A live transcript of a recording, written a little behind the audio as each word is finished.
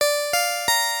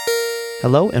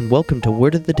Hello and welcome to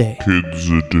Word of the Day. Kids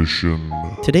Edition.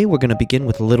 Today we're going to begin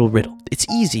with a little riddle. It's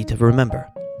easy to remember.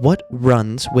 What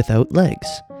runs without legs?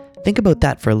 Think about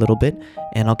that for a little bit,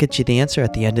 and I'll get you the answer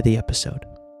at the end of the episode.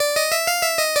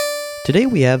 Today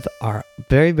we have our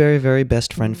very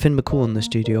best friend Finn McCool in the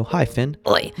studio. Hi, Finn.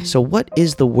 Oi. So what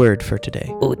is the word for today?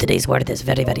 Oh, today's word is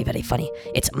very funny.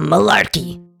 It's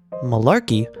malarkey.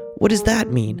 Malarkey? What does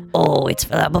that mean? Oh, it's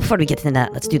before we get into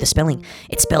that, let's do the spelling.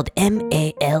 It's spelled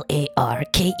Malarkey.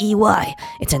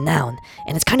 It's a noun,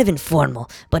 and it's kind of informal,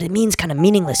 but it means kind of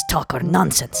meaningless talk or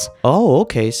nonsense. Oh,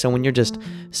 okay. So when you're just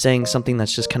saying something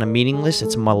that's just kind of meaningless,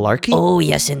 it's malarkey? Oh,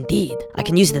 yes, indeed. I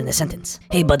can use it in a sentence.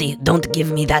 Hey, buddy, don't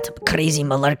give me that crazy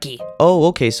malarkey. Oh,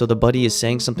 okay. So the buddy is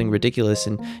saying something ridiculous,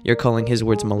 and you're calling his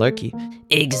words malarkey.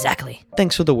 Exactly.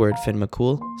 Thanks for the word, Finn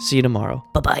McCool. See you tomorrow.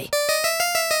 Bye-bye.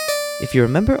 If you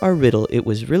remember our riddle, it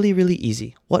was really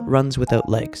easy. What runs without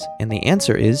legs? And the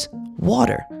answer is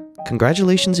water.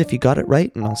 Congratulations if you got it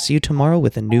right, and I'll see you tomorrow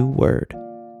with a new word.